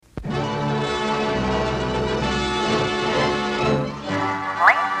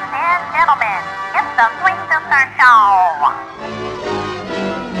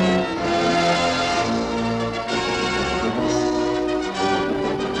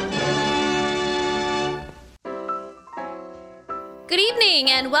Good evening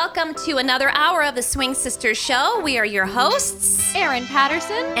and welcome to another hour of the Swing Sisters Show. We are your hosts, Erin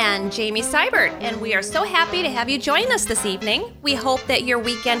Patterson and Jamie Seibert, and we are so happy to have you join us this evening. We hope that your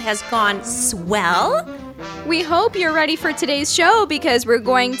weekend has gone swell. We hope you're ready for today's show because we're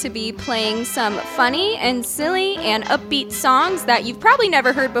going to be playing some funny and silly and upbeat songs that you've probably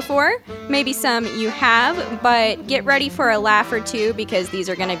never heard before. Maybe some you have, but get ready for a laugh or two because these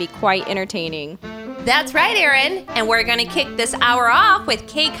are going to be quite entertaining. That's right, Erin. And we're going to kick this hour off with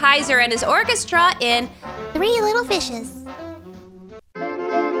Kay Kaiser and his orchestra in Three Little Fishes.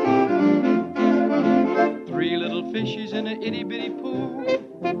 Three little fishes in an itty-bitty pool.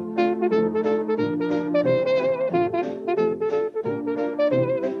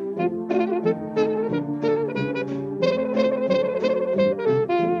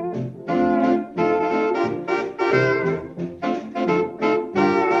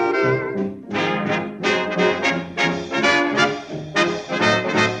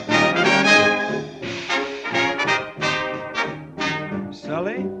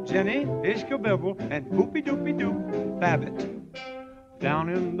 And Poopy-Doopy-Doo, Babbitt. Down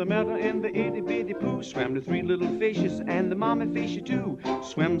in the meadow in the itty-bitty poo swam the three little fishes and the mommy fishy too.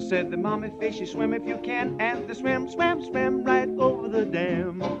 Swim, said the mommy fishy, swim if you can. And they swam right over the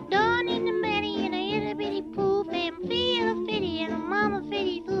dam. Down in the meadow in the itty-bitty poo, fam, feel a fitty and a mama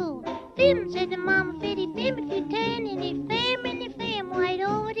fitty too. Fim, said the mama fitty, fim if you can. And they fam right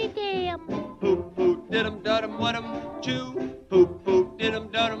over the dam. Poop, poop, did-em, dud-em, what-em, chew. Poop, poop, did-em,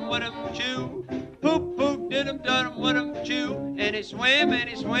 dud-em, what-em, chew. Poop, poop, did-em, dud-em, what-em, chew. And he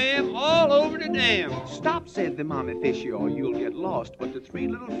swam all over the dam. Stop, said the mommy fishy, or you'll get lost. But the three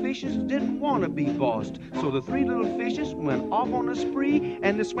little fishes didn't want to be bossed. So the three little fishes went off on a spree,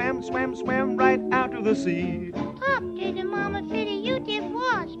 and they swam right out to the sea. Pop, said the mama fitty, you did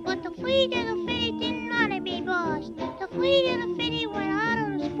wash. But the three little fishes didn't want to be bossed. The three little fishes went out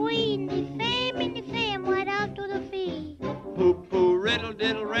on a spree, and they fam right out to the sea. Poop, poo, riddle,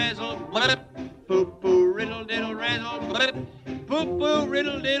 diddle, razzle, blip. Poop, poo, riddle, diddle, razzle, blip. Poop, poo,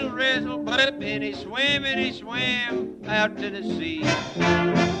 riddle, diddle, razzle, blip. And he swam out to the sea.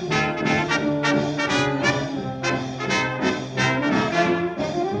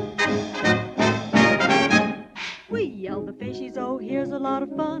 We yell the fishies, oh, here's a lot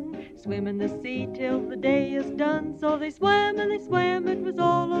of fun. Swim in the sea till the day is done. So they swam, it was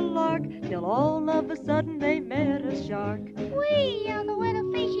all a lark. Till all of a sudden they met a shark. We yell the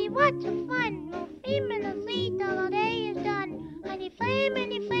little fishy, what's the fun? We'll swim in the sea till the day is done. And he flam,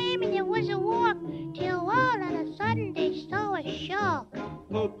 and it was a walk. Till all of a sudden they saw a shark.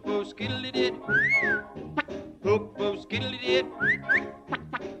 Poop, poo, skiddly-did. Poop, poo, skiddly-did.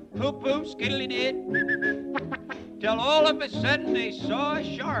 Poop, poo, skiddly-did. Till all of a sudden they saw a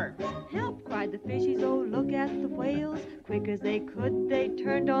shark. Help, cried the fishies, oh, look at the whales. Quick as they could, they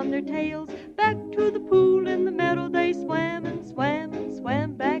turned on their tails. Back to the pool in the meadow they swam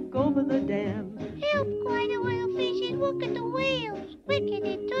back over the dam. Help, cried the little fishies, look at the whales. Quick as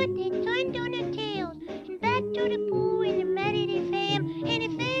they could, they turned on their tails. And back to the pool in the meadow they fam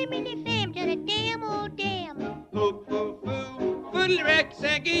to the damn old dam. Poop, poo, poo,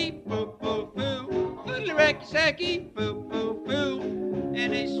 foodly-rack-sacky, poop, poo, poo, foodly-rack-sacky, poo, poo, poo.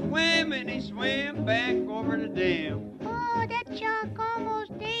 And he swam back over the dam. Oh, that shark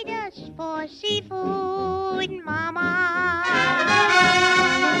almost ate us for seafood, mama.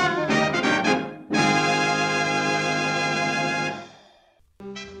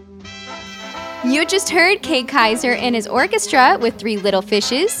 You just heard Kay Kaiser and his orchestra with Three Little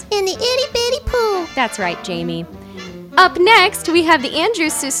Fishes In the itty-bitty pool. That's right, Jamie. Up next, we have the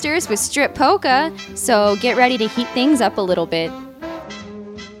Andrews Sisters with Strip Polka, so get ready to heat things up a little bit.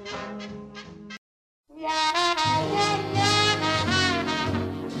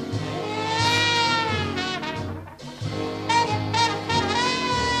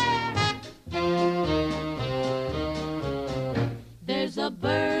 There's a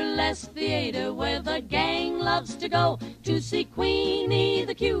burlesque theater where the gang loves to go to see Queenie,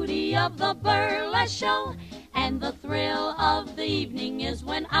 the cutie of the burlesque show. And the thrill of the evening is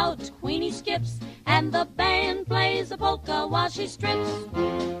when out Queenie skips and the band plays a polka while she strips.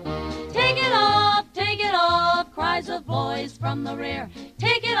 Take it off, cries a voice from the rear.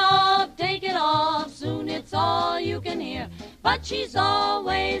 Take it off, soon it's all you can hear. But she's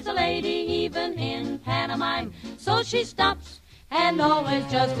always a lady, even in pantomime, so she stops and always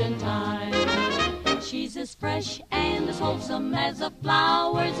just in time. She's as fresh and as wholesome as the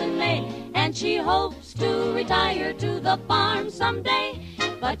flowers in May, and she hopes to retire to the farm someday.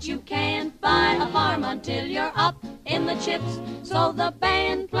 But you can't buy a farm until you're up in the chips, so the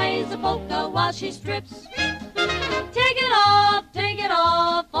band plays a polka while she strips. Take it off,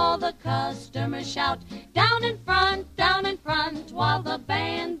 a shout. Down in front, while the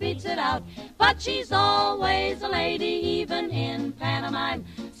band beats it out. But she's always a lady, even in pantomime.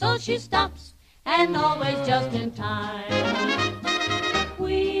 So she stops, and always just in time.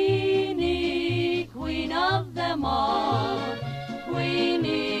 Queenie, queen of them all.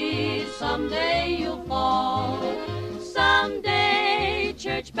 Queenie, someday you'll fall. Someday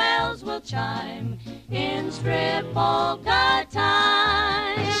church bells will chime in strip polka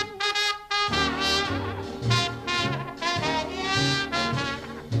time.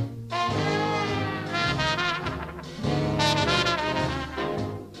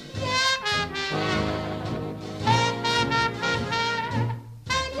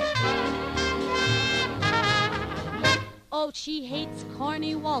 Oh, she hates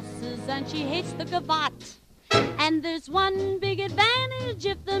corny waltzes and she hates the gavotte. And there's one big advantage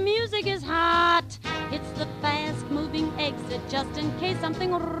if the music is hot. It's the fast-moving exit just in case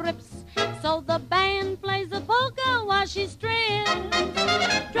something rips. So the band plays the polka while she strips.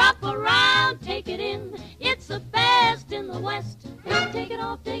 Drop around, take it in. It's the best in the West. Take it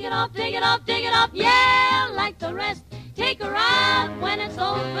off, take it off, take it off, take it off. Yeah, like the rest. Take her out when it's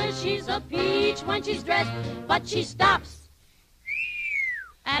over. She's a peach when she's dressed. But she stops.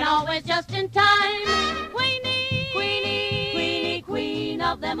 And always just in time. Queenie, Queenie, Queenie, queen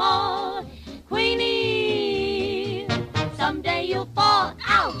of them all. Queenie, someday you'll fall.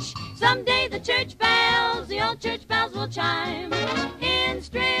 Ouch! Someday the old church bells will chime in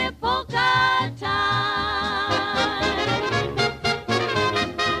strip polka time.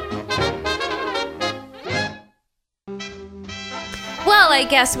 Well, I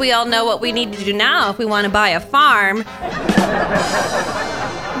guess we all know what we need to do now if we want to buy a farm.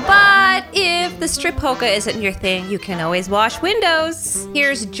 But if the strip polka isn't your thing, you can always wash windows.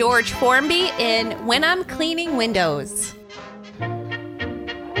 Here's George Formby in When I'm Cleaning Windows.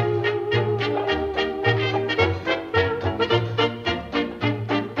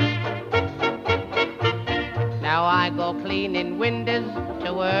 Now I go cleaning windows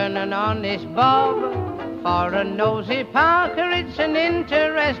to earn an honest bob. For a nosy Parker, it's an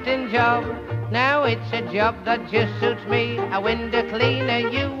interesting job. Now it's a job that just suits me. A window cleaner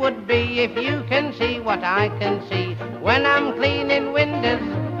you would be if you can see what I can see. When I'm cleaning windows,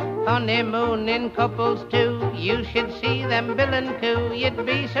 honeymooning couples too, you should see them bill and coo. You'd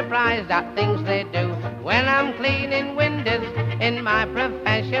be surprised at things they do. When I'm cleaning windows in my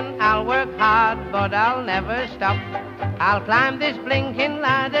profession, I'll work hard, but I'll never stop. I'll climb this blinking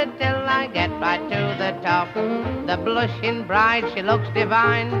ladder till I get right to the top. The blushing bride, she looks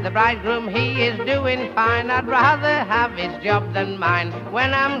divine. The bridegroom, he is doing fine. I'd rather have his job than mine.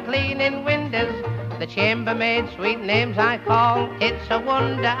 When I'm cleaning windows, the chambermaid, sweet names I call. It's a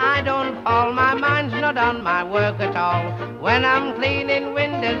wonder I don't fall. My mind's not on my work at all. When I'm cleaning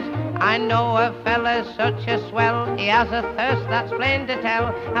windows, I know a fella's such a swell. He has a thirst that's plain to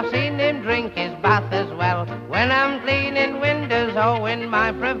tell. I've seen him drink his bath as well. When I'm cleaning windows, oh, in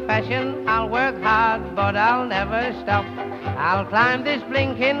my profession, I'll work hard, but I'll never stop. I'll climb this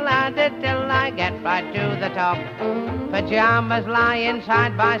blinking ladder till I get right to the top. Pajamas lying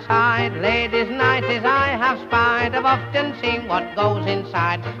side by side, ladies' nighties I have spied. I've often seen what goes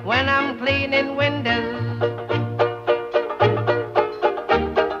inside when I'm cleaning windows.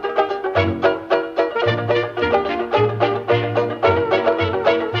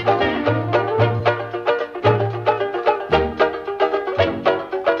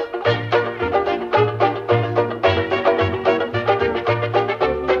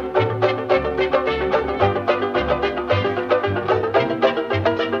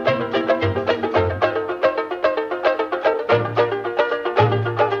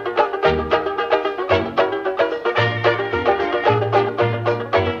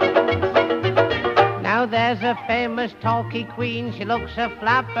 Talky queen, she looks a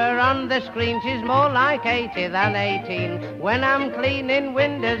flapper on the screen. She's more like 80 than 18. When I'm cleaning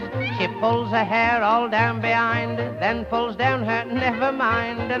windows, she pulls her hair all down behind, then pulls down her never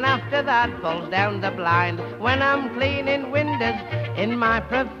mind, and after that pulls down the blind. When I'm cleaning windows in my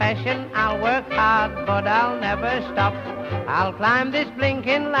profession, I'll work hard, but I'll never stop. I'll climb this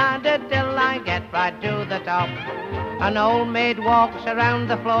blinking ladder till I get right to the top. An old maid walks around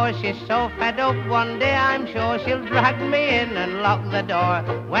the floor. She's so fed up one day I'm sure she'll drag me in and lock the door.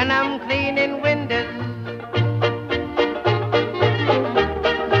 When I'm cleaning windows,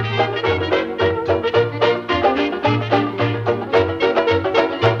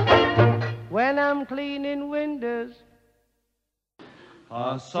 when I'm cleaning windows.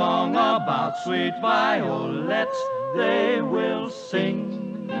 A song about sweet violets they will sing.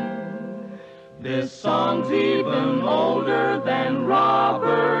 This song's even older than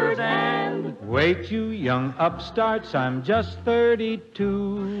Robert and Wait, you young upstarts, I'm just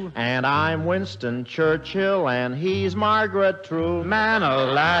 32. And I'm Winston Churchill, and he's Margaret True. Man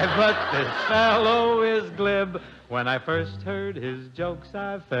alive, but this fellow is glib. When I first heard his jokes,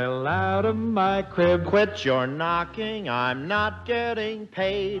 I fell out of my crib. Quit your knocking, I'm not getting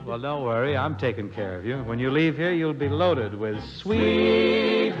paid. Well, don't worry, I'm taking care of you. When you leave here, you'll be loaded with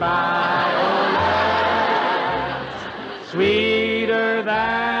sweet violets, sweeter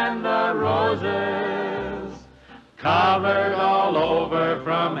than the roses, covered all over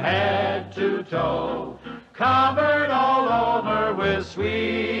from head to toe, covered all over with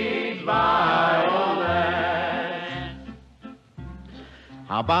sweet violets.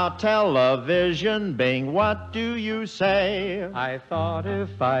 How about television, Bing? What do you say? I thought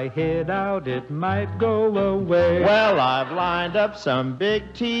if I hid out, it might go away. Well, I've lined up some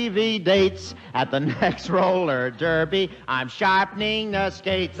big TV dates at the next roller derby. I'm sharpening the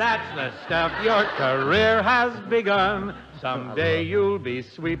skates. That's the stuff. Your career has begun. Someday you'll be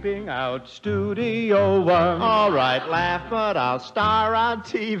sweeping out Studio One. All right, laugh, but I'll star on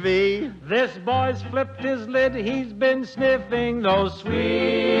TV. This boy's flipped his lid. He's been sniffing those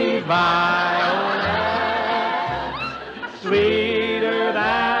sweet violets, sweeter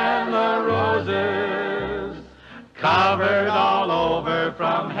than the roses, covered all over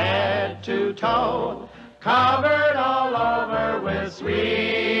from head to toe, covered all over with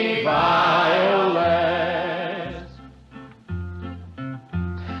sweet violets.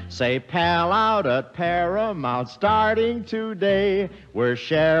 Say, pal, out at Paramount, starting today, we're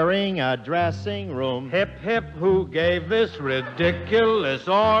sharing a dressing room. Hip, hip, who gave this ridiculous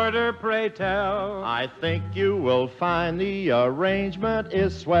order, pray tell? I think you will find the arrangement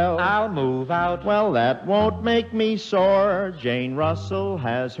is swell. I'll move out. Well, that won't make me sore. Jane Russell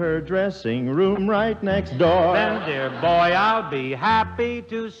has her dressing room right next door. Then, dear boy, I'll be happy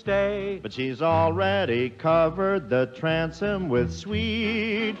to stay. But she's already covered the transom with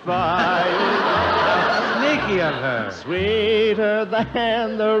sweet violets. Sneaky of her. Sweeter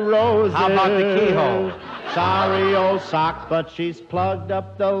than the roses. How about the keyhole? Sorry, old sock, but she's plugged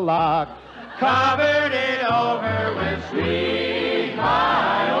up the lock. Covered it over with sweet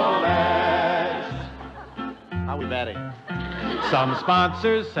violets. How we betting? Some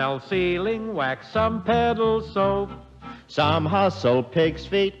sponsors sell sealing wax, some peddle soap. Some hustle pig's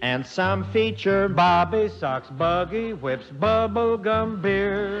feet, and some feature Bobby socks, buggy whips, bubble gum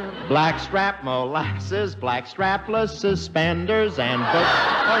beer. blackstrap molasses, black strapless suspenders, and books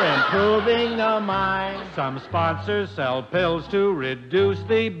for improving the mind. Some sponsors sell pills to reduce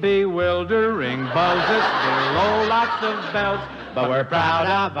the bewildering buzzes below lots of bells. But we're proud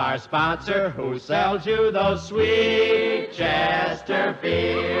of our sponsor who sells you those sweet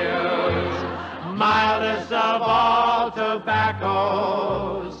Chesterfields, mildest of all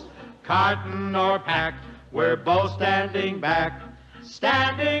tobaccos. Carton or pack, we're both standing back,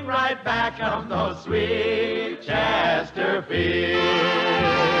 standing right back of those sweet Chesterfields.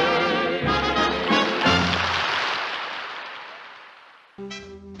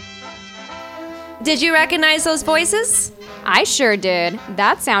 Did you recognize those voices? I sure did.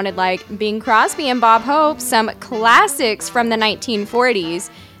 That sounded like Bing Crosby and Bob Hope, some classics from the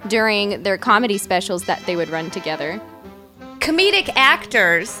 1940s during their comedy specials that they would run together. Comedic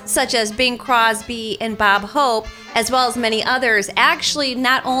actors such as Bing Crosby and Bob Hope, as well as many others, actually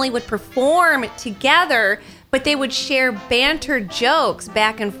not only would perform together, but they would share banter jokes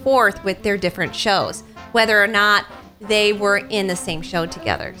back and forth with their different shows, whether or not they were in the same show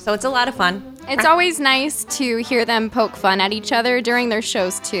together. So it's a lot of fun. It's always nice to hear them poke fun at each other during their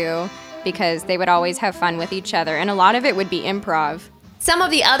shows too, because they would always have fun with each other, and a lot of it would be improv. Some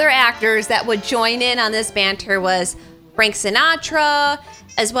of the other actors that would join in on this banter was Frank Sinatra,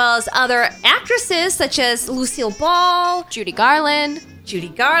 as well as other actresses such as Lucille Ball, Judy Garland,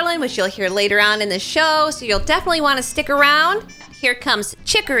 which you'll hear later on in the show, so you'll definitely want to stick around. Here comes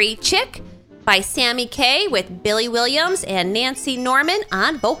Chicory Chick by Sammy Kaye with Billy Williams and Nancy Norman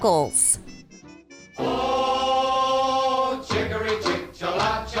on vocals. Oh, chicory chick,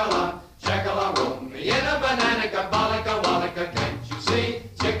 chala chala, checkala room me in a bananica, bollica wallica, can't you see?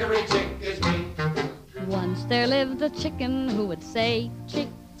 Chicory chick is me. Once there lived a chicken who would say chick,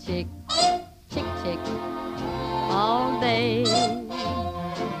 chick, chick, chick, all day.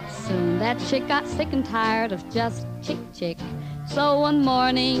 Soon that chick got sick and tired of just chick, chick. So one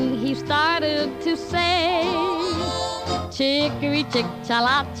morning he started to say, chicory chick,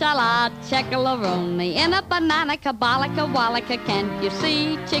 chala chala, check-a-la-rooney, in a banana, kabalica, wallika, can't you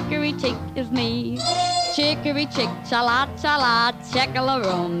see? Chicory chick is me. Chicory chick, chala chala,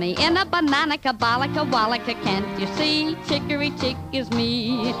 check-a-la-rooney, in a banana, kabalica, wallika, can't you see? Chicory chick is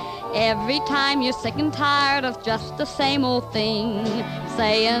me. Every time you're sick and tired of just the same old thing,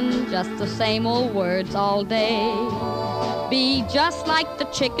 saying just the same old words all day. Be just like the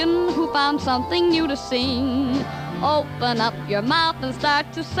chicken who found something new to sing. Open up your mouth and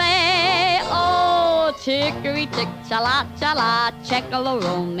start to say, oh, chicory chick, chala chala,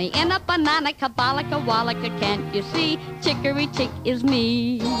 check-a-la-roll me in a banana, kabalika wallika, can't you see? Chicory chick is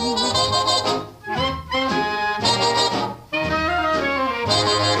me.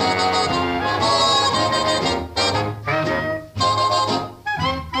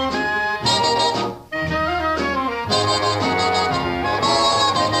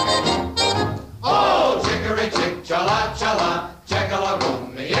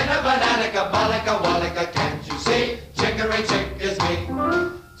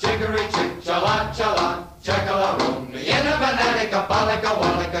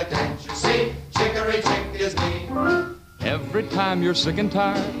 Every time you're sick and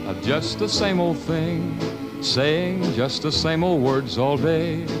tired of just the same old thing, saying just the same old words all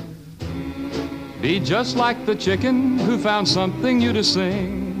day. Be just like the chicken who found something new to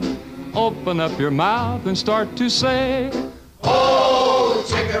sing. Open up your mouth and start to say, oh,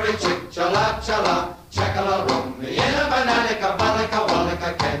 chicory chick, chala chala, check-a-la-roll me in a banana, kabalika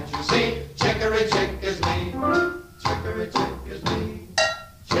wallika, can't you see? Chicory chick is me. Chicory chick is me.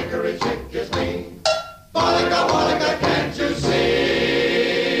 Chicory chick is me. Wallika wallika, can't you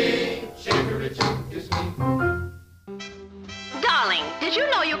see? Chicory chick is me. Darling, did you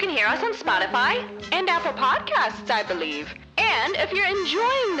know you can hear us on Spotify? And Apple Podcasts, I believe. And if you're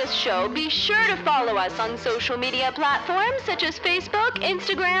enjoying this show, be sure to follow us on social media platforms such as Facebook,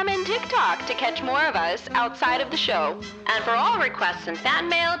 Instagram, and TikTok to catch more of us outside of the show. And for all requests and fan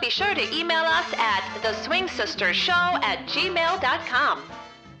mail, be sure to email us at theswingsistershow@gmail.com.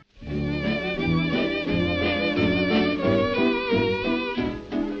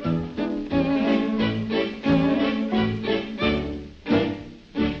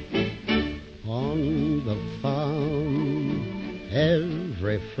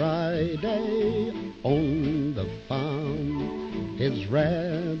 Every Friday on the farm is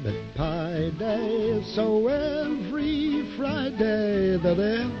rabbit pie day. So every Friday that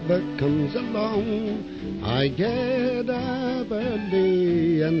ever comes along, I get up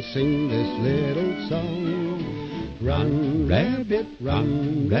early and sing this little song. Run, rabbit,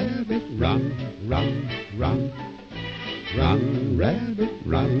 run, rabbit, run, run, run. Run, rabbit,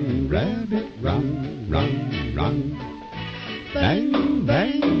 run, rabbit, run, run, run. Bang,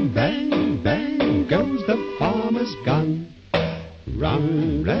 bang, bang, bang goes the farmer's gun.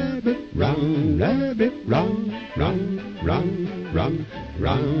 Run, rabbit, run, rabbit, run, run, run, run.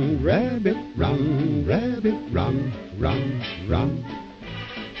 Run, rabbit, run, rabbit, run, run, run.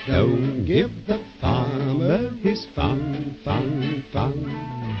 Don't give the farmer his fun, fun, fun.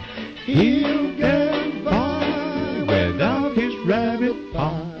 He'll get by without his rabbit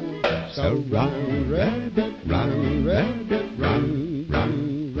pie. So run, rabbit, run, rabbit, run,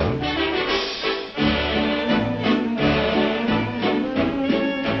 run, run.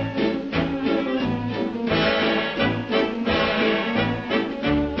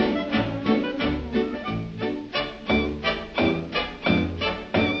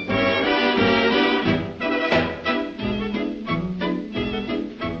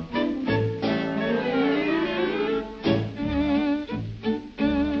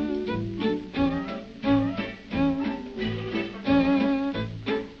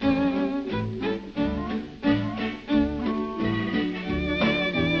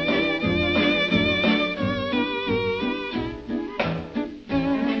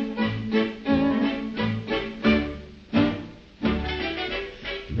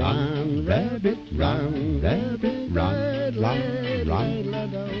 Run, rabbit, run, rabbit, run, run, run.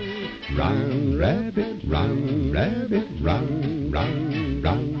 Run, rabbit, run, rabbit, run, run,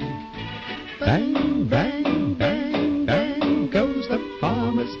 run. Bang, bang, bang, bang goes the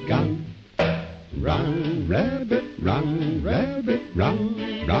farmer's gun. Run, rabbit, run, rabbit, run,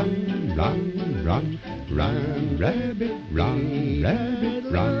 run, run, run. Run, rabbit, run, rabbit,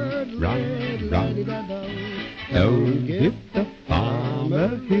 run, run, run. Don't give the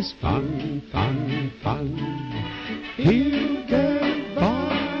farmer his fun, fun, fun. He'll get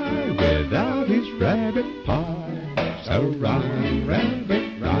by without his rabbit pie. So run,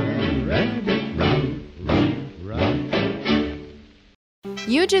 rabbit, run, rabbit, run, run, run.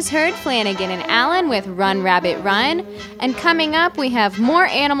 You just heard Flanagan and Allen with Run Rabbit Run. And coming up, we have more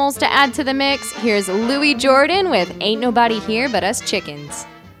animals to add to the mix. Here's Louis Jordan with Ain't Nobody Here But Us Chickens.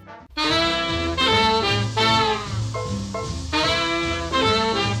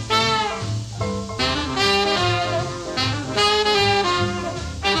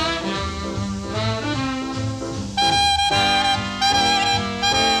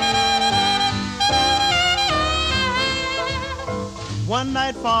 One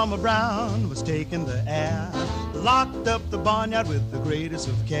night Farmer Brown was taking the air, locked up the barnyard with the greatest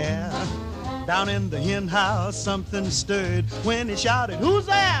of care. Down in the hen house something stirred when he shouted, "Who's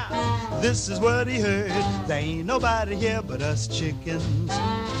there?" This is what he heard: "There ain't nobody here but us chickens.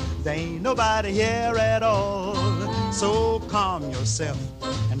 There ain't nobody here at all. So calm yourself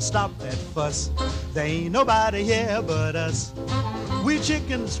and stop that fuss. There ain't nobody here but us. We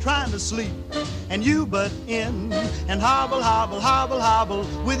chickens trying to sleep, and you butt in and hobble, hobble, hobble, hobble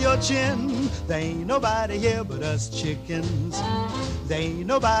with your chin. There ain't nobody here but us chickens. There ain't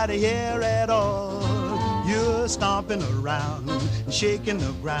nobody here at all. You're stomping around and shaking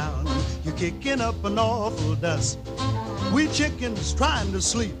the ground. You're kicking up an awful dust. We chickens trying to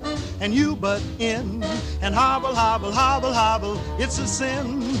sleep, and you butt in and hobble, hobble, hobble, hobble. It's a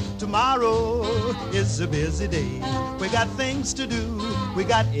sin. Tomorrow is a busy day. We got things to do, we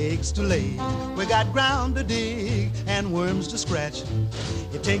got eggs to lay, we got ground to dig and worms to scratch.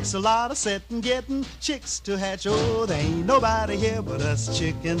 It takes a lot of setting, getting chicks to hatch. Oh, there ain't nobody here but us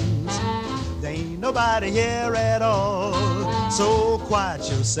chickens. There ain't nobody here at all. So quiet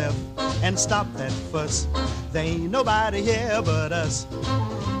yourself and stop that fuss. There ain't nobody here but us.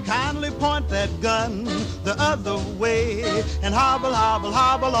 Kindly point that gun the other way and hobble, hobble,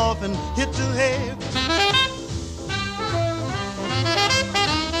 hobble off and hit the hay.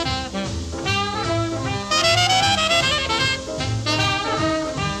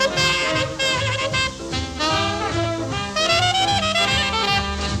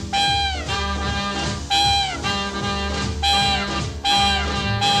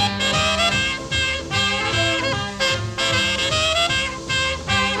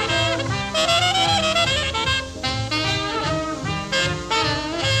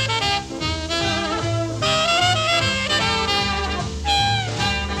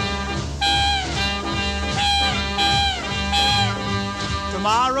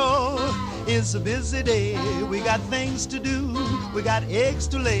 Tomorrow is a busy day. We got things to do, we got eggs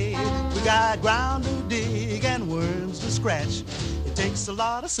to lay, we got ground to dig and worms to scratch. It takes a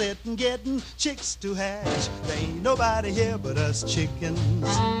lot of setting, getting chicks to hatch. There ain't nobody here but us chickens.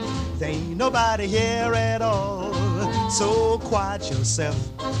 There ain't nobody here at all. So quiet yourself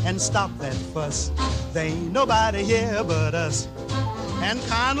and stop that fuss. There ain't nobody here but us. And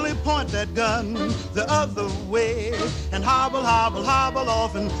kindly point that gun the other way and hobble, hobble, hobble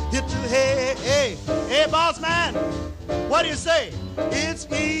off and hit the hay. Hey, hey, boss man, what do you say? It's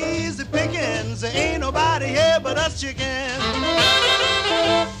easy pickings. There ain't nobody here but us chickens.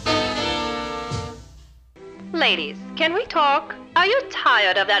 Ladies, can we talk? Are you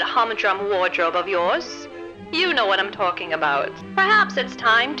tired of that humdrum wardrobe of yours? You know what I'm talking about. Perhaps it's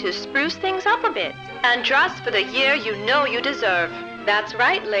time to spruce things up a bit and dress for the year you know you deserve. That's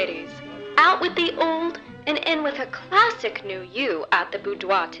right, ladies. Out with the old and in with a classic new you at the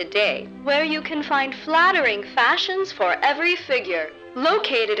Boudoir today, where you can find flattering fashions for every figure.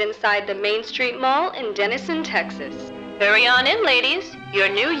 Located inside the Main Street Mall in Denison, Texas. Hurry on in, ladies. Your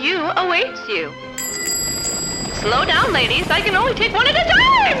new you awaits you. Slow down, ladies. I can only take one at a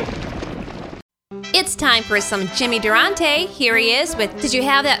time! It's time for some Jimmy Durante. Here he is with Did You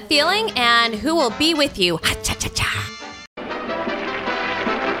Have That Feeling? And Who Will Be With You? Ha-cha-cha-cha.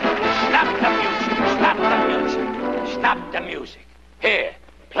 Stop the music. Here,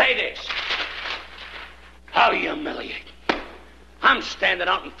 play this. How humiliating. I'm standing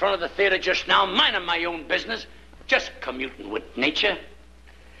out in front of the theater just now, minding my own business, just commuting with nature,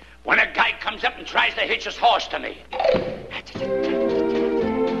 when a guy comes up and tries to hitch his horse to me.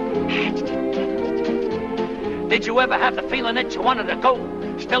 Did you ever have the feeling that you wanted to go?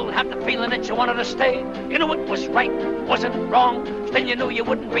 Still have the feeling that you wanted to stay? You knew it was right, wasn't wrong. Still you knew you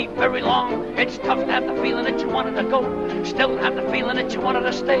wouldn't be very long. It's tough to have the feeling that you wanted to go. Still have the feeling that you wanted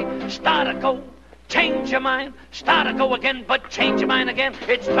to stay. Start to go, change your mind. Start to go again, but change your mind again.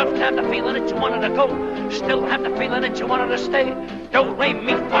 It's tough to have the feeling that you wanted to go. Still have the feeling that you wanted to stay. Do, re,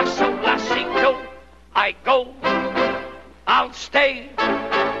 mi, fa, sol, la, si, do. I go, I'll stay.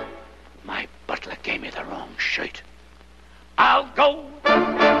 My butler gave me the wrong shirt. I'll go,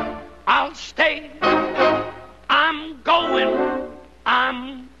 I'll stay. I'm going,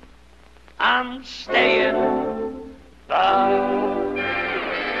 I'm staying.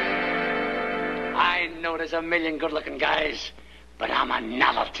 I know there's a million good-looking guys, but I'm a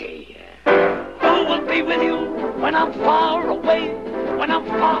novelty. Who will be with you when I'm far away? When I'm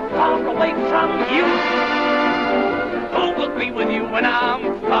far, far away from you? Who will be with you when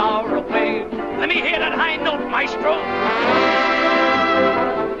I'm far away? Let me hear that high note, maestro.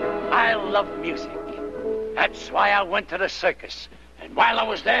 I love music. That's why I went to the circus. And while I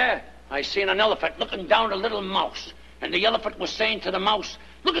was there, I seen an elephant looking down at a little mouse. And the elephant was saying to the mouse,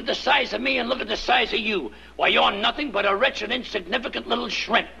 look at the size of me and look at the size of you. Why, you're nothing but a wretched, insignificant little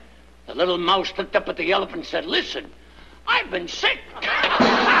shrimp. The little mouse looked up at the elephant and said, listen, I've been sick. I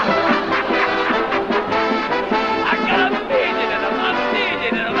got a million of them, a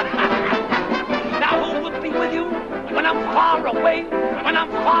million of them. Now who will be with you when I'm far away, when I'm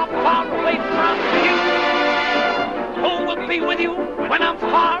far, far away from you? Who will be with you when I'm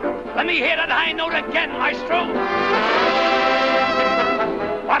far? Let me hear that high note again, maestro.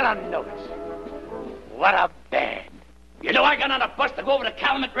 What a note. What a band. You know, I got on a bus to go over the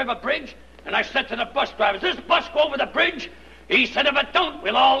Calumet River Bridge, and I said to the bus driver, does this bus go over the bridge? He said, if it don't,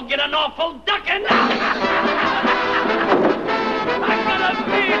 we'll all get an awful ducking. I got a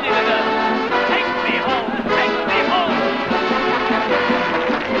feeling of it. Take me home, take me home.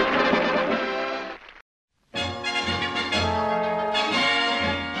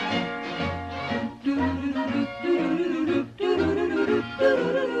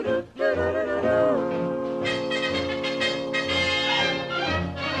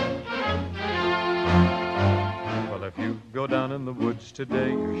 Go down in the woods today,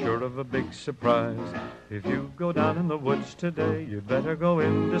 you're sure of a big surprise. If you go down in the woods today, you'd better go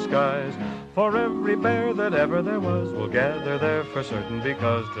in disguise. For every bear that ever there was will gather there for certain,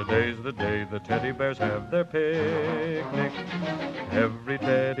 because today's the day the teddy bears have their picnic. Every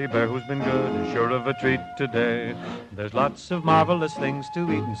teddy bear who's been good is sure of a treat today. There's lots of marvelous things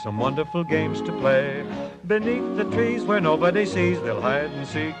to eat and some wonderful games to play. Beneath the trees where nobody sees, they'll hide and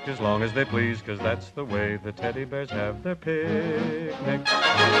seek as long as they please, 'cause that's the way the teddy bears have their picnic.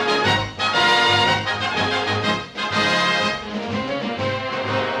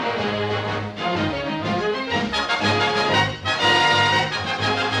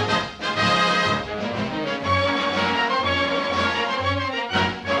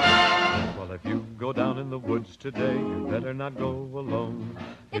 Well, if you go down in the woods today, you better not go alone.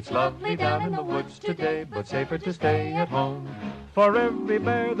 It's lovely down in the woods today, but safer to stay at home. For every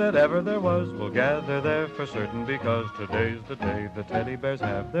bear that ever there was will gather there for certain, because today's the day the teddy bears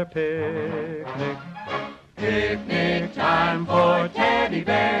have their picnic. Picnic time for teddy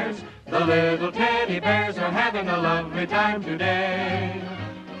bears. The little teddy bears are having a lovely time today.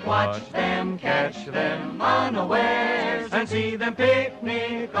 Watch them, catch them unawares, and see them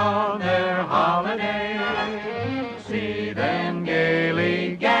picnic on their holiday. See them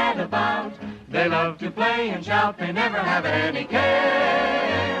gaily gad about. They love to play and shout, they never have any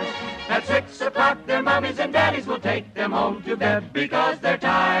cares. At 6 o'clock their mommies and daddies will take them home to bed, because they're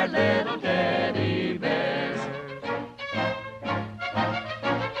tired little teddy bears.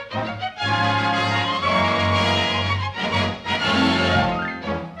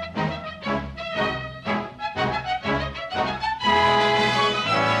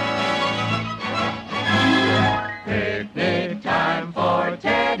 Picnic time for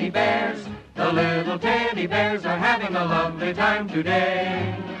teddy bears. The little teddy bears are having a lovely time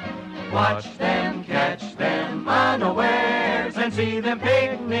today. Watch them, catch them unawares, and see them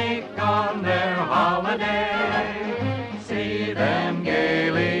picnic on their holiday. See them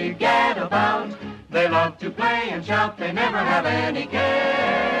gaily gad about. They love to play and shout, they never have any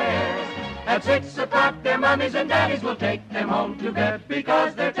cares. At 6 o'clock their mommies and daddies will take them home to bed,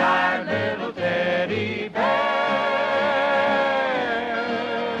 because they're tired little teddy bears.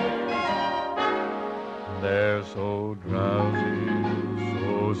 They're so drowsy,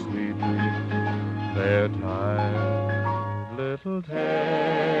 so sleepy, they're tired little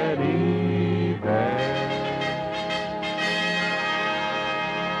teddy bears.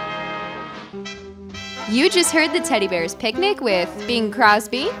 You just heard the Teddy Bears Picnic with Bing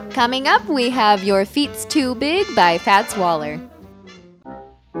Crosby. Coming up, we have Your Feet's Too Big by Fats Waller.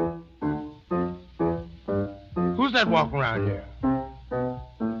 Who's that walking around here?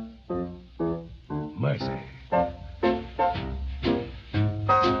 Mercy.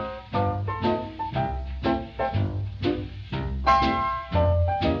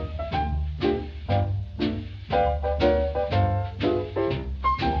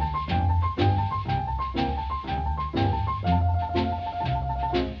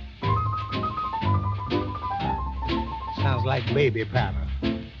 Sounds like baby patter.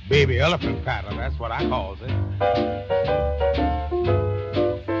 Baby elephant patter, that's what I calls it.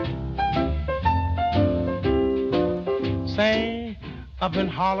 Say, up in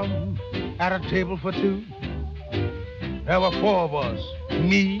Harlem, at a table for two, there were 4 of us,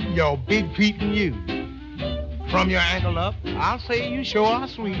 me, your big feet, and you. From your ankle up, I'll say you sure are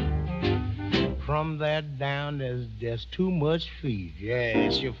sweet. From there down, there's just too much feet.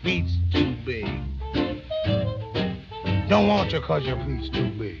 Yes, your feet's too big. Don't want you 'cause your feet's too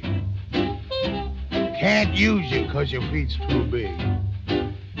big. can't use you 'cause your feet's too big.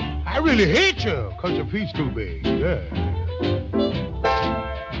 I really hate you 'cause your feet's too big. Yeah.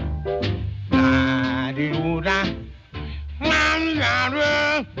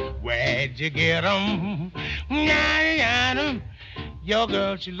 Where'd you get 'em? Your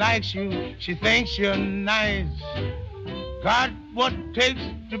girl, she likes you. She thinks you're nice. Got what it takes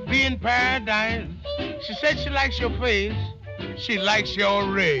to be in paradise. She said she likes your face. She likes your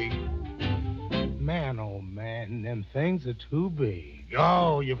rig. Man, oh man, them things are too big.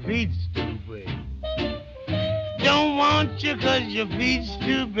 Oh, your feet's too big. Don't want you 'cause your feet's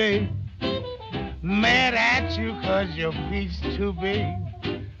too big. Mad at you 'cause your feet's too big.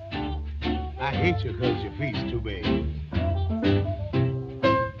 I hate you 'cause your feet's too big.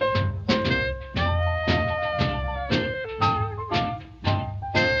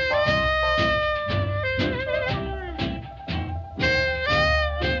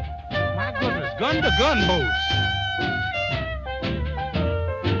 My goodness, gun to gun boots.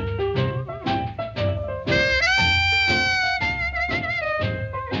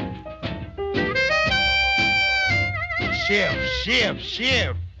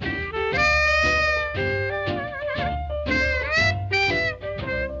 Shift.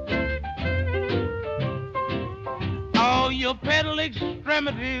 All your pedal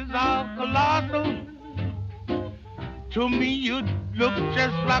extremities are colossal. To me, you look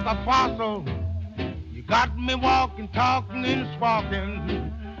just like a fossil. You got me walking, talking, and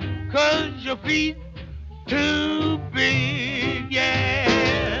sparking. 'Cause your feet too big, yeah.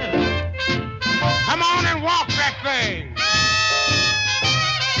 Come on and walk that thing.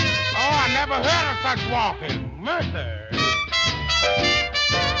 Oh, I never heard of such walking. Mercy.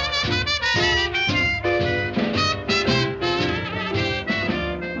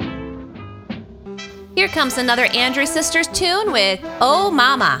 Here comes another Andrews Sisters tune with Oh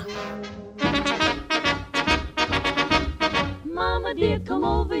Mama. Mama dear, come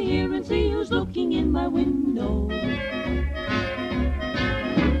over here and see who's looking in my window.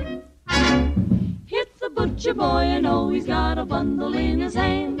 It's the butcher boy, and oh, he's got a bundle in his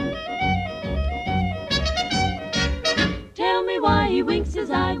hand. Tell me why he winks his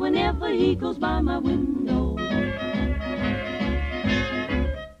eye whenever he goes by my window.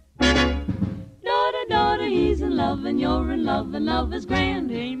 Daughter, he's in love, and you're in love, and love is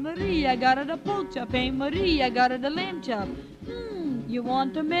grand. Hey, Marie, I got her the pork chop. Hey, Marie, I got her the lamb chop. You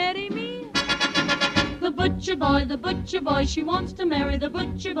want to marry me? The butcher boy, she wants to marry the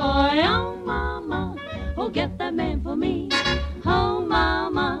butcher boy. Oh, mama, oh, get that man for me. Oh,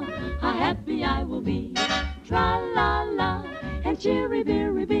 mama, how happy I will be. Tra-la-la, and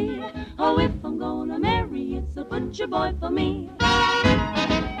chirry-birry-bee. Oh, if I'm gonna marry, it's a butcher boy for me.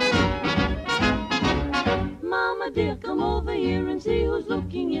 Mama dear, come over here and see who's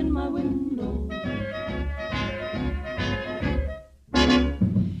looking in my window.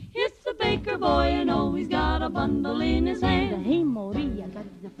 It's the baker boy, and oh, he's got a bundle in his hand. Hey, Marie, I got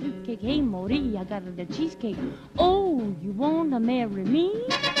the fruitcake. Hey, Marie, I got the cheesecake. Oh, you wanna marry me?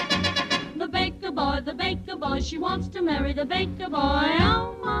 The baker boy, she wants to marry the baker boy.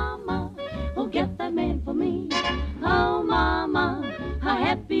 Oh, mama, oh, get that man for me. Oh, mama, how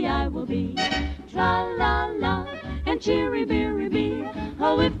happy I will be. Tra-la-la, and chirry-birry-bee.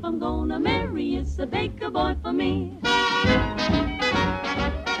 Oh, if I'm gonna marry, it's the baker boy for me.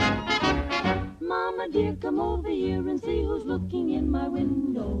 Mama dear, come over here and see who's looking in my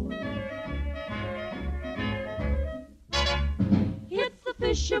window. It's the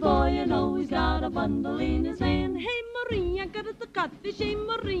fisher boy, and oh, he's got a bundle in his hand. Hey, Marie, I got the codfish. Hey,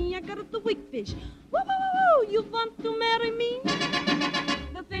 Marie, I got the weakfish. Woo-hoo-hoo, you want to marry me?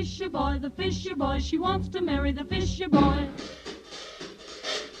 The fisher boy, she wants to marry the fisher boy.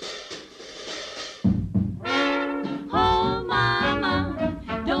 Oh, mama,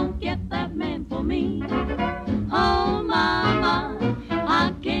 don't get that man for me. Oh, mama,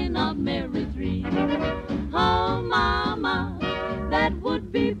 I cannot marry three. Oh, mama, that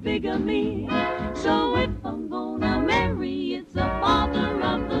would be bigamy. So if I'm gonna marry, it's a father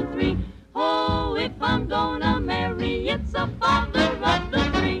of the three. Oh, if I'm gonna marry, it's a father of the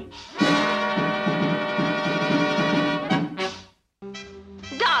three.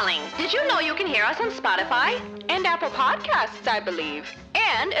 Darling, did you know you can hear us on Spotify and Apple Podcasts, I believe?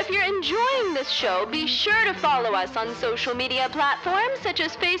 And if you're enjoying this show, be sure to follow us on social media platforms such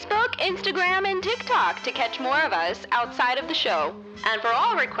as Facebook, Instagram, and TikTok to catch more of us outside of the show. And for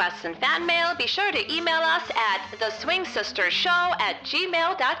all requests and fan mail, be sure to email us at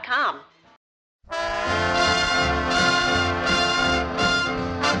theswingsistershow@gmail.com.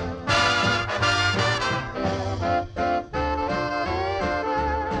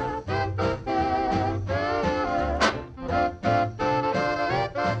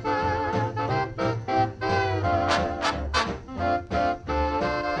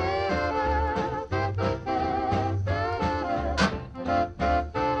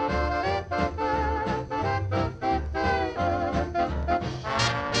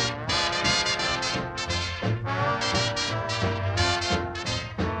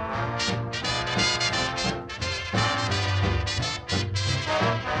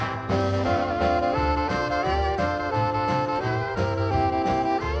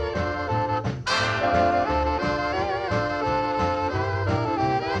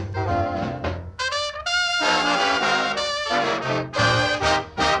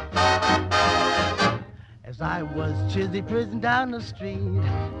 Chizzy prison down the street,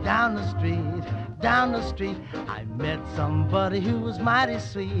 down the street, down the street. I met somebody who was mighty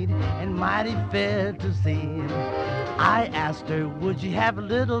sweet and mighty fair to see. I asked her, would you have a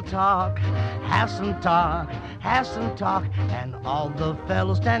little talk, have some talk, have some talk. And all the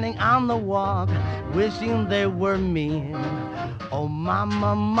fellows standing on the walk, wishing they were me. Oh,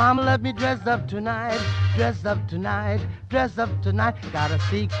 mama, mama, let me dress up tonight, dress up tonight, dress up tonight. Got a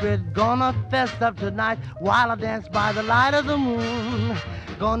secret, gonna fess up tonight while I dance by the light of the moon.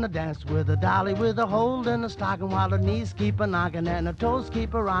 Gonna dance with a dolly with a hole in the stocking while her knees keep a knocking and her toes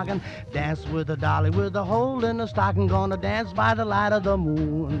keep a rocking. Dance with a dolly with a hole in the stocking. Gonna dance by the light of the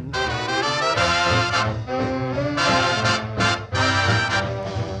moon.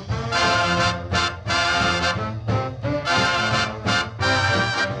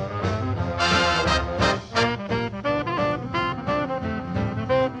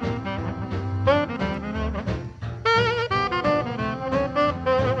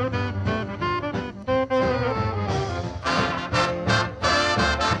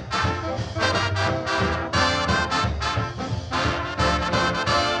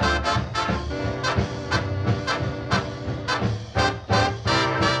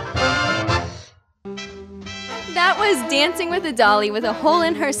 That was Dancing with a Dolly with a Hole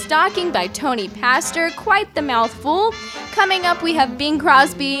in Her Stocking by Tony Pastor. Quite the mouthful. Coming up, we have Bing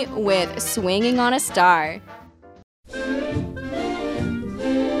Crosby with Swinging on a Star.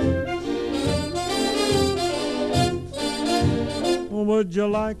 Would you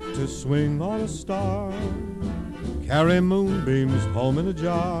like to swing on a star? Carry moonbeams home in a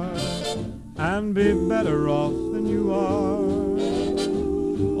jar and be better off than you are?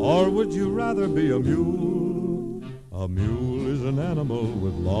 Or would you rather be a mule? A mule is an animal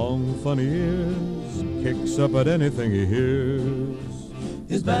with long, funny ears, kicks up at anything he hears.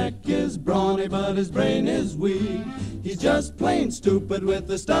 His back is brawny, but his brain is weak. He's just plain stupid with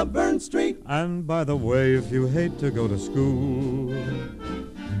a stubborn streak. And by the way, if you hate to go to school,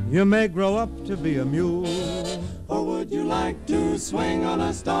 you may grow up to be a mule. Or would you like to swing on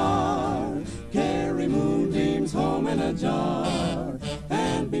a star, carry moonbeams home in a jar,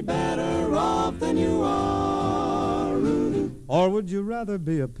 and be better off than you are? Or would you rather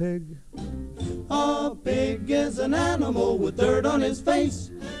be a pig? A pig is an animal with dirt on his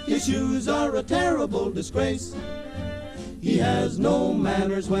face. His shoes are a terrible disgrace. He has no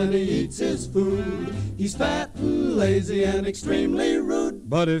manners when he eats his food. He's fat and lazy and extremely rude.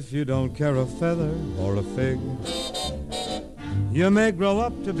 But if you don't care a feather or a fig, you may grow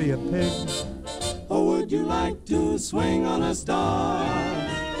up to be a pig. Or would you like to swing on a star,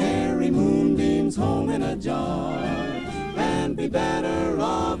 carry moonbeams home in a jar, and be better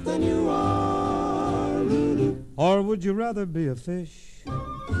off than you are? Or would you rather be a fish?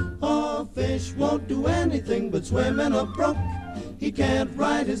 A fish won't do anything but swim in a brook. He can't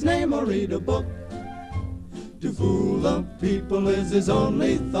write his name or read a book. To fool the people is his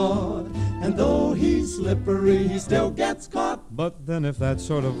only thought, and though he's slippery, he still gets caught. But then if that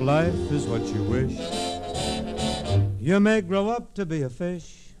sort of life is what you wish, you may grow up to be a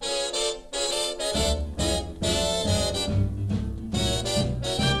fish.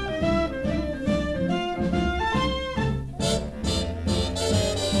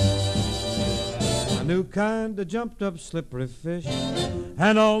 New kind of jumped up slippery fish,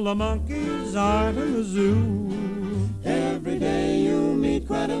 and all the monkeys aren't in the zoo. Every day you meet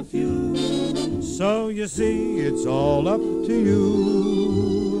quite a few. So you see, it's all up to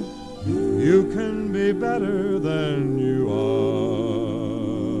you. You can be better than you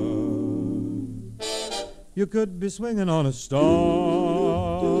are. You could be swinging on a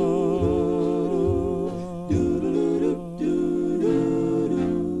star.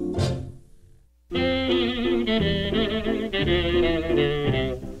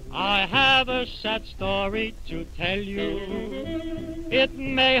 I have a sad story to tell you. It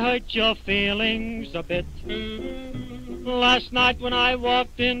may hurt your feelings a bit. Last night when I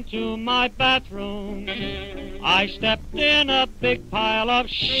walked into my bathroom, I stepped in a big pile of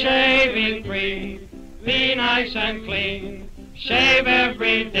shaving cream. Be nice and clean. Shave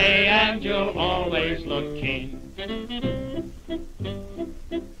every day and you'll always look keen.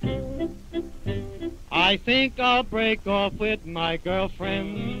 I think I'll break off with my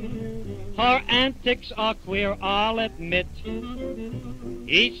girlfriend. Her antics are queer, I'll admit.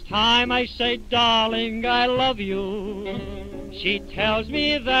 Each time I say, darling, I love you, she tells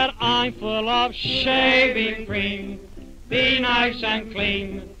me that I'm full of shaving cream. Be nice and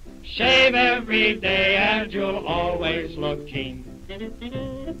clean. Shave every day and you'll always look keen.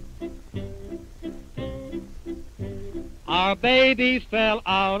 Our baby fell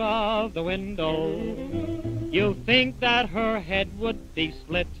out of the window. You think that her head would be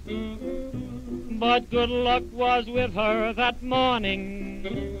split, but good luck was with her that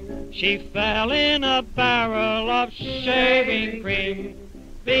morning. She fell in a barrel of shaving cream.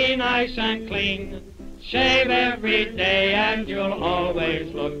 Be nice and clean, shave every day and you'll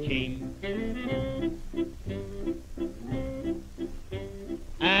always look keen.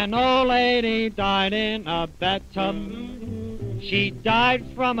 An old lady died in a bathtub. She died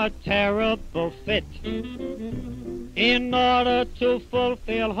from a terrible fit. In order to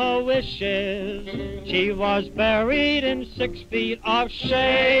fulfill her wishes, she was buried in 6 feet of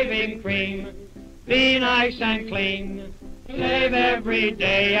shaving cream. Be nice and clean, shave every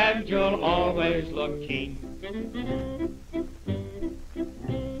day and you'll always look keen.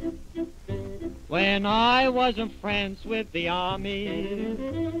 When I was in France with the army,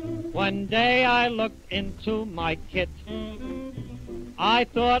 one day I looked into my kit. I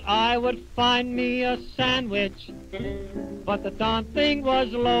thought I would find me a sandwich, but the darn thing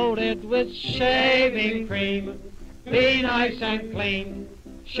was loaded with shaving cream. Be nice and clean,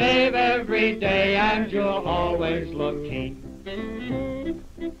 shave every day and you'll always look keen.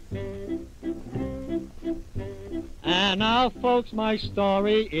 And now, folks, my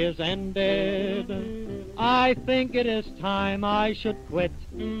story is ended. I think it is time I should quit.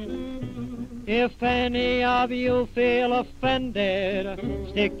 If any of you feel offended,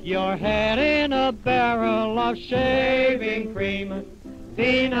 stick your head in a barrel of shaving cream.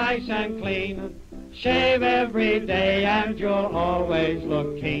 Be nice and clean, shave every day and you'll always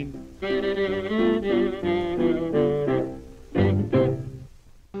look keen.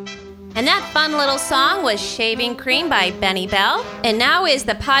 And that fun little song was Shaving Cream by Benny Bell. And now is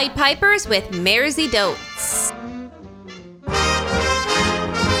the Pied Pipers with Mersey Dotes.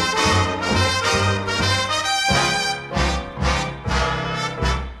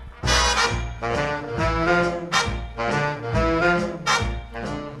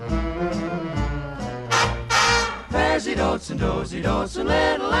 Mersey dotes and dozy dotes and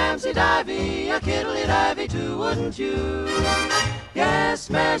little lambsy divey, a kiddly divey too, wouldn't you? Yes,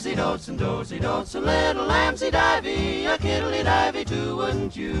 Mersey dotes and dozy dotes and little lambsy divey, a kiddly divey too,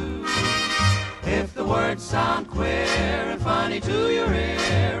 wouldn't you? If the words sound queer and funny to your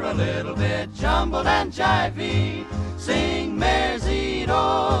ear, a little bit jumbled and jivey, sing Mersey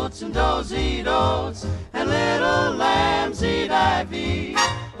dotes and dozy dotes and little lambsy divey.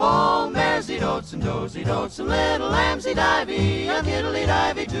 Oh, Mersey dotes and dozy dotes and little lambsy divey, a kiddly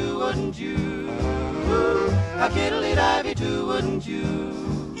divey too, wouldn't you? A kiddly divey too, wouldn't you?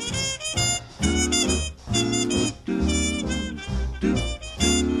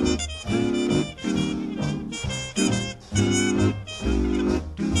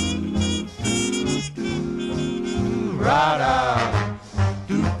 Rada.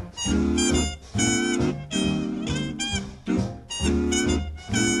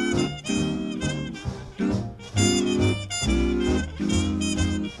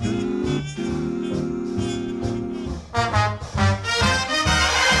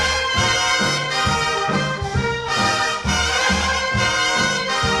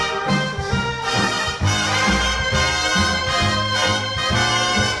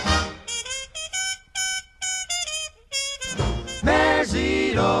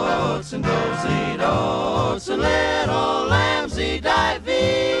 Mersey dotes and dozy dotes and little lambsy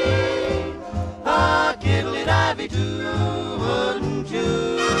divey, a kiddly divey too, wouldn't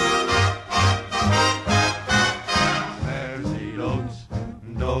you? Mersey dotes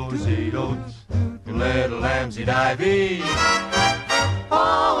and dozy dotes and little lambsy divey,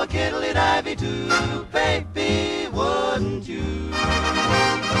 oh, a kiddly divey too, baby, wouldn't you?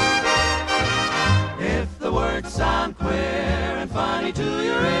 If the words sound queer and funny to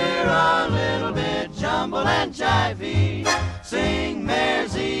your ear, a little bit jumbled and jivey, sing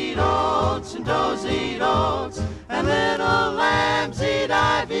Mersey dotes and dozy dotes and little lambsy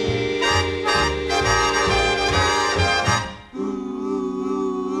divey.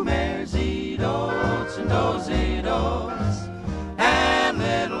 Ooh, Mersey dotes and dozy dotes and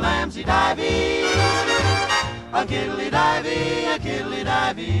little lambsy divey, a kiddly divey, a kiddly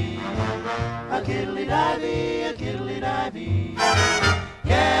divey. A kiddly divey, a kiddly divey.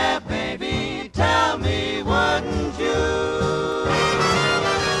 Yeah, baby, tell me, wouldn't you?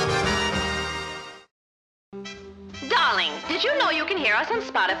 Darling, did you know you can hear us on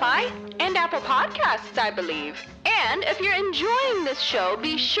Spotify and Apple Podcasts, I believe? And if you're enjoying this show,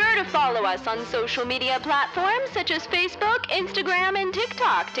 be sure to follow us on social media platforms such as Facebook, Instagram, and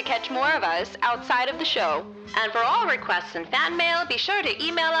TikTok to catch more of us outside of the show. And for all requests and fan mail, be sure to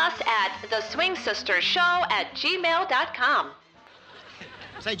email us at theswingsistershow@gmail.com.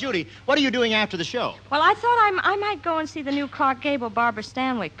 Say, Judy, what are you doing after the show? Well, I thought I might go and see the new Clark Gable, Barbara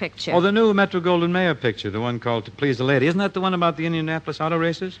Stanwyck picture. Oh, the new Metro-Goldwyn-Mayer picture, the one called To Please the Lady. Isn't that the one about the Indianapolis auto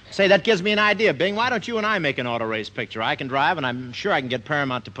races? Say, that gives me an idea, Bing. Why don't you and I make an auto race picture? I can drive, and I'm sure I can get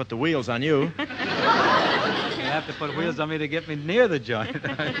Paramount to put the wheels on you. You have to put wheels on me to get me near the joint.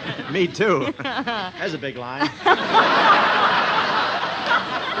 Me, too. There's a big line.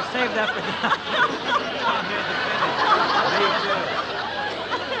 Save that for...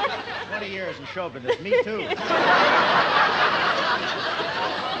 20 years in show business. Me, too.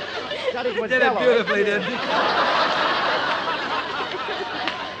 Studied with Did it beautifully, didn't he?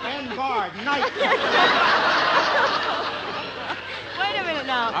 End guard, night. Wait a minute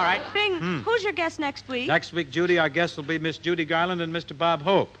now. All right. Bing, who's your guest next week? Next week, Judy, our guests will be Miss Judy Garland and Mr. Bob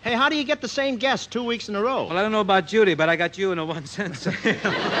Hope. Hey, how do you get the same guest 2 weeks in a row? Well, I don't know about Judy, but I got you in a 1 cent sale.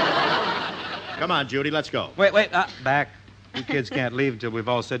 Come on, Judy, let's go. Wait, back. You kids can't leave until we've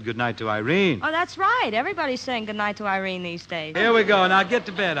all said goodnight to Irene. Oh, that's right. Everybody's saying goodnight to Irene these days. Here we go. Now get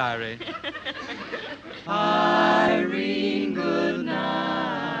to bed, Irene. Irene, good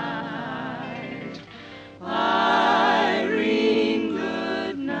night. Irene,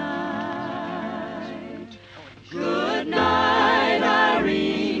 good night. Good night,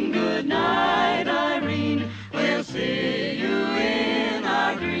 Irene. Good night, Irene. We'll see you in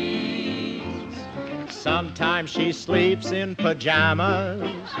our dreams. Sometimes she sleeps in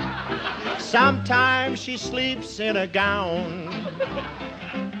pajamas. Sometimes she sleeps in a gown.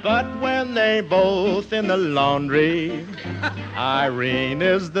 But when they both in the laundry, Irene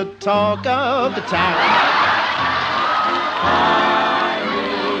is the talk of the town.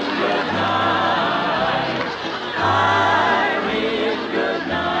 Irene, good night. Irene, good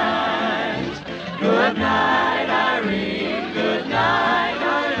night. Good night, Irene. Good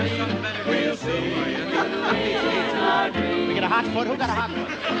night, Irene. We'll see you in our dreams. We get a hot foot? Who got a hot foot?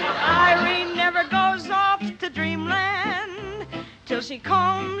 Irene never goes off to dreamland till she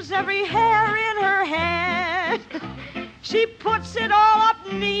combs every hair in her head. She puts it all up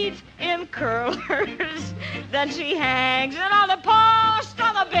neat in curlers. Then she hangs it on the post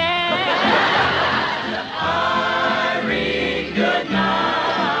on the bed. Irene, good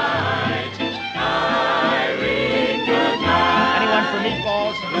night. Irene, good night. Anyone for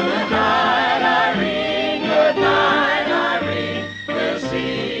meatballs? Good night, Irene. Good night, Irene. We'll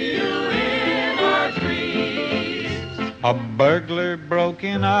see you in our dreams. A burglar broke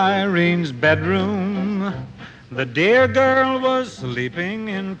in Irene's bedroom. The dear girl was sleeping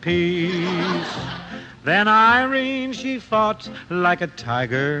in peace. Then Irene, she fought like a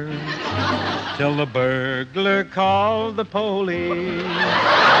tiger till the burglar called the police.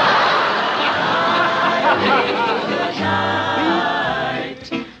 Irene, good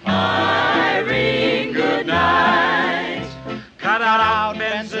night. Irene, good night. Cut out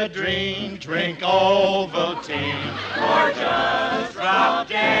Benzedrine, drink Ovaltine, Or just drop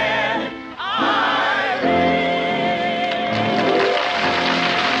dead. Irene.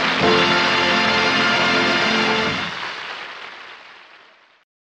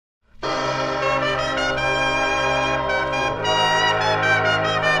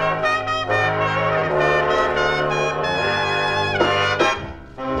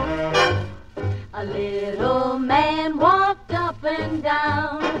 A little man walked up and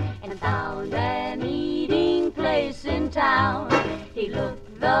down and found an eating place in town. He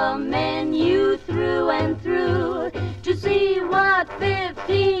looked the menu through and through to see what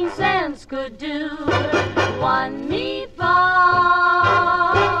 15 cents could do. One meatball,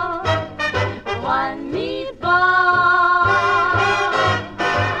 one meatball.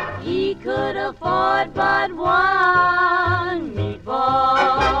 He could afford but one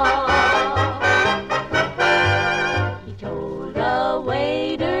meatball.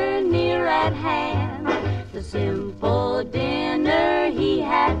 Waiter near at hand, the simple dinner he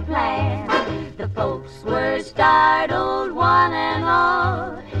had planned. The folks were startled, one and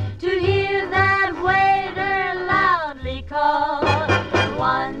all, to hear that waiter loudly call,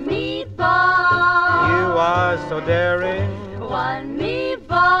 one meatball. You are so daring. One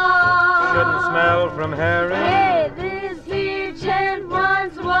meatball. Shouldn't smell from herring. Hey, this here gent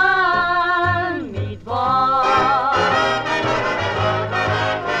wants one meatball.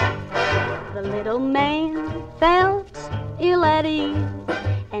 The little man felt ill at ease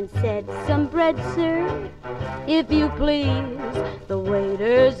and said, "Some bread, sir, if you please." The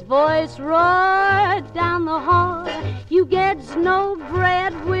waiter's voice roared down the hall, "You gets no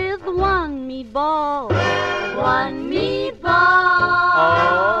bread with one meatball." One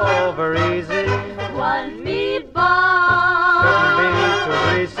meatball. Over easy. One meatball. Shouldn't be too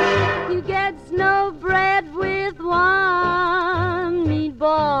greasy. You gets no bread with one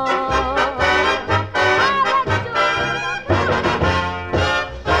meatball.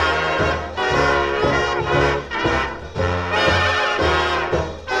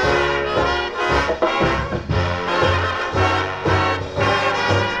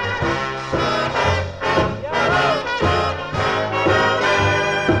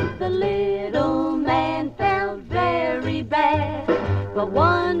 but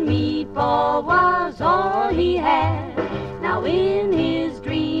one meatball was all he had. Now in his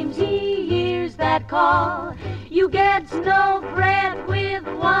dreams he hears that call. You get no bread with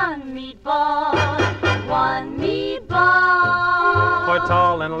one meatball. One meatball. For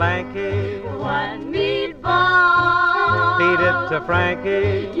tall and lanky. One meatball. Feed it to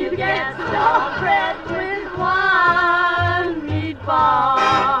Frankie. You get no bread with one meatball.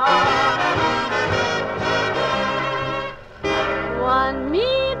 One meatball.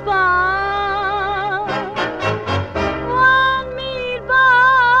 One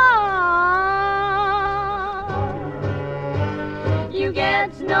meatball. You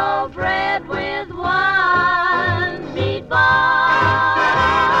get no bread with one meatball.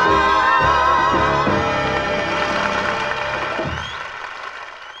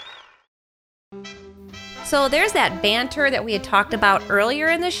 So there's that banter that we had talked about earlier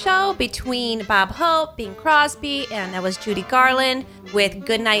in the show between Bob Hope, Bing Crosby, and that was Judy Garland with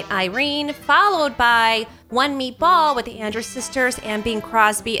Goodnight Irene, followed by One Meatball with the Andrews Sisters and Bing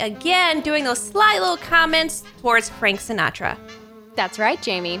Crosby again doing those sly little comments towards Frank Sinatra. That's right,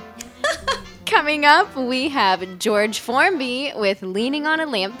 Jamie. Coming up, we have George Formby with Leaning on a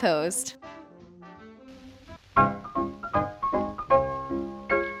Lamppost.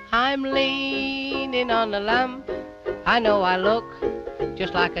 I'm leaning on a lamp. I know I look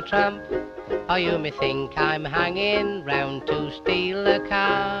just like a tramp. Or you may think I'm hanging round to steal a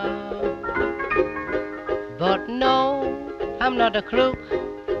cow. But no, I'm not a crook.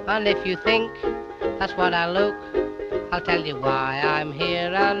 And if you think that's what I look, I'll tell you why I'm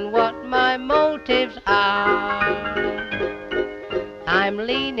here and what my motives are. I'm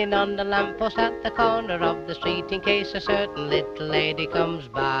leaning on the lamppost at the corner of the street in case a certain little lady comes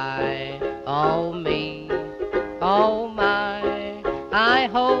by. Oh me, oh my, I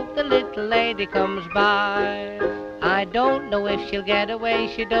hope the little lady comes by. I don't know if she'll get away,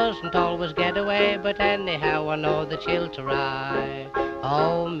 she doesn't always get away, but anyhow I know that she'll try.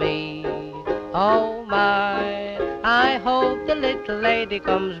 Oh me, oh my, I hope the little lady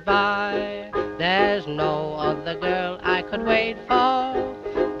comes by. There's no other girl I could wait for,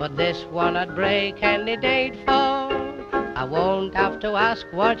 but this one I'd break any date for. I won't have to ask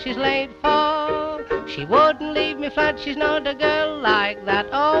what she's late for. She wouldn't leave me flat, she's not a girl like that.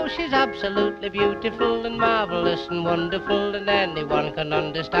 Oh, she's absolutely beautiful and marvelous and wonderful, and anyone can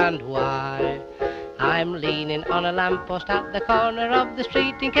understand why. I'm leaning on a lamppost at the corner of the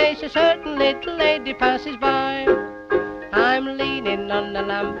street in case a certain little lady passes by. I'm leaning on a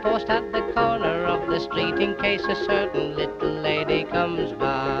lamppost at the corner of the street in case a certain little lady comes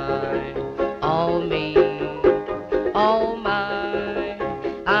by. Oh me, oh my,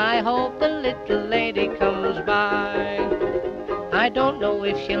 I hope the little lady comes by. I don't know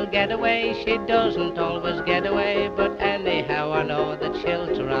if she'll get away, she doesn't always get away, but anyhow I know that she'll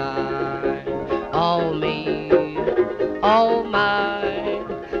try. Oh me, oh my,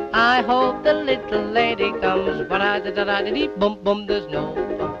 I hope the little lady comes, but I da da da dee bum bum, there's no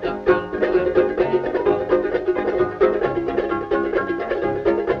bum da bum.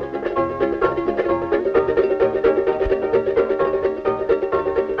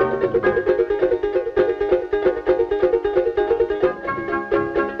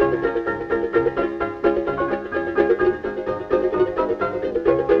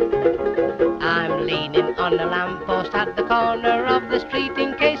 I'm leaning on a lamppost at the corner of the street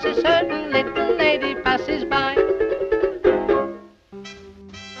in case a certain little lady passes by.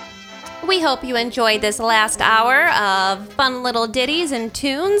 We hope you enjoyed this last hour of fun little ditties and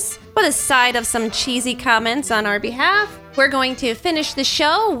tunes with a side of some cheesy comments on our behalf. We're going to finish the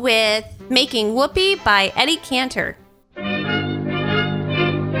show with Making Whoopee by Eddie Cantor.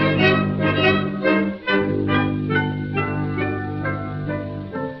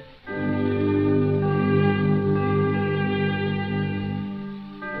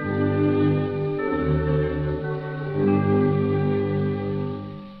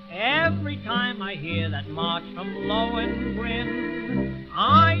 Every time I hear that march from Lohengrin,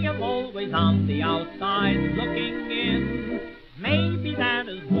 I am always on the outside looking in. Maybe that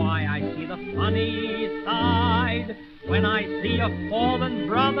is why I see the funny side when I see a fallen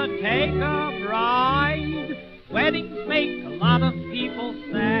brother take a bride. Weddings make a lot of people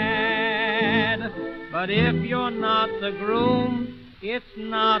sad, but if you're not the groom, it's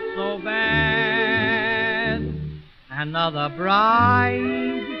not so bad. Another bride,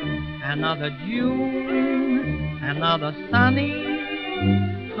 another June, another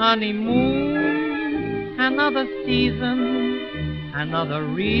sunny honeymoon, another season, another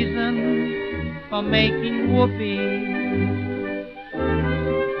reason for making whoopee.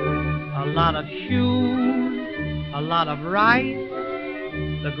 A lot of shoes, a lot of rice,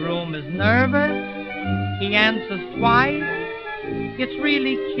 The groom is nervous, he answers twice. It's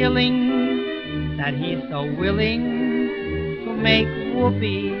really killing that he's so willing to make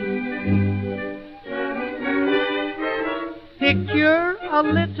whoopee. Picture a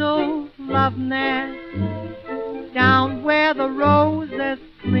little love nest down where the roses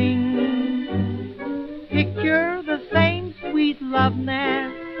cling. Picture the same sweet love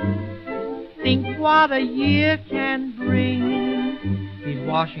nest. Think what a year can bring. He's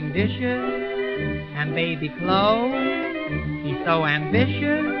washing dishes and baby clothes. He's so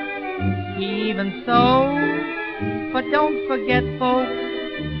ambitious, he even sews. But don't forget, folks,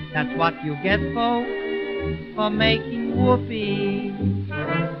 that's what you get, folks, for making whoopee.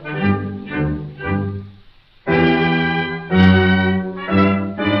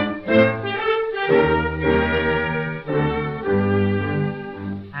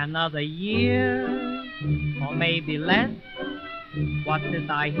 Another year, or maybe less. What's this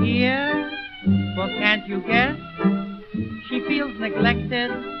I hear? Well, can't you guess? She feels neglected,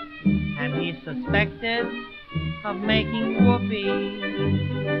 and he's suspected of making whoopee.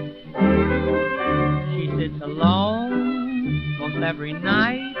 She sits alone most every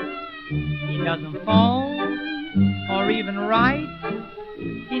night. He doesn't phone or even write.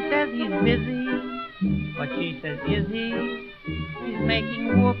 He says he's busy, but she says, is he? He's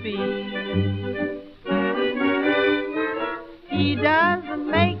making whoopee. He doesn't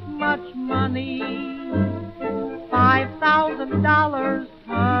make much money, $5,000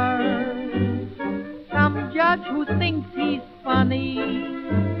 per. Some judge who thinks he's funny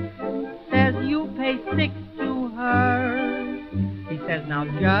says you pay $6 to her. He says, now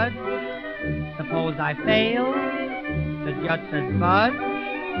judge, suppose I fail. The judge says, budge,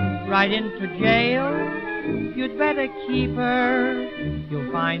 right into jail. You'd better keep her.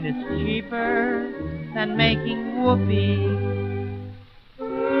 You'll find it's cheaper than making whoopee.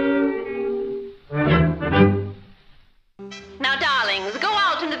 Now, darlings, go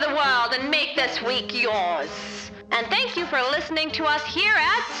out into the world and make this week yours. And thank you for listening to us here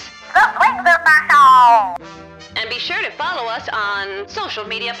at The Swing Sister Show. And be sure to follow us on social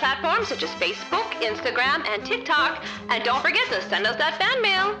media platforms such as Facebook, Instagram, and TikTok. And don't forget to send us that fan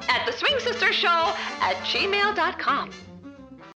mail at theswingsistershow@gmail.com.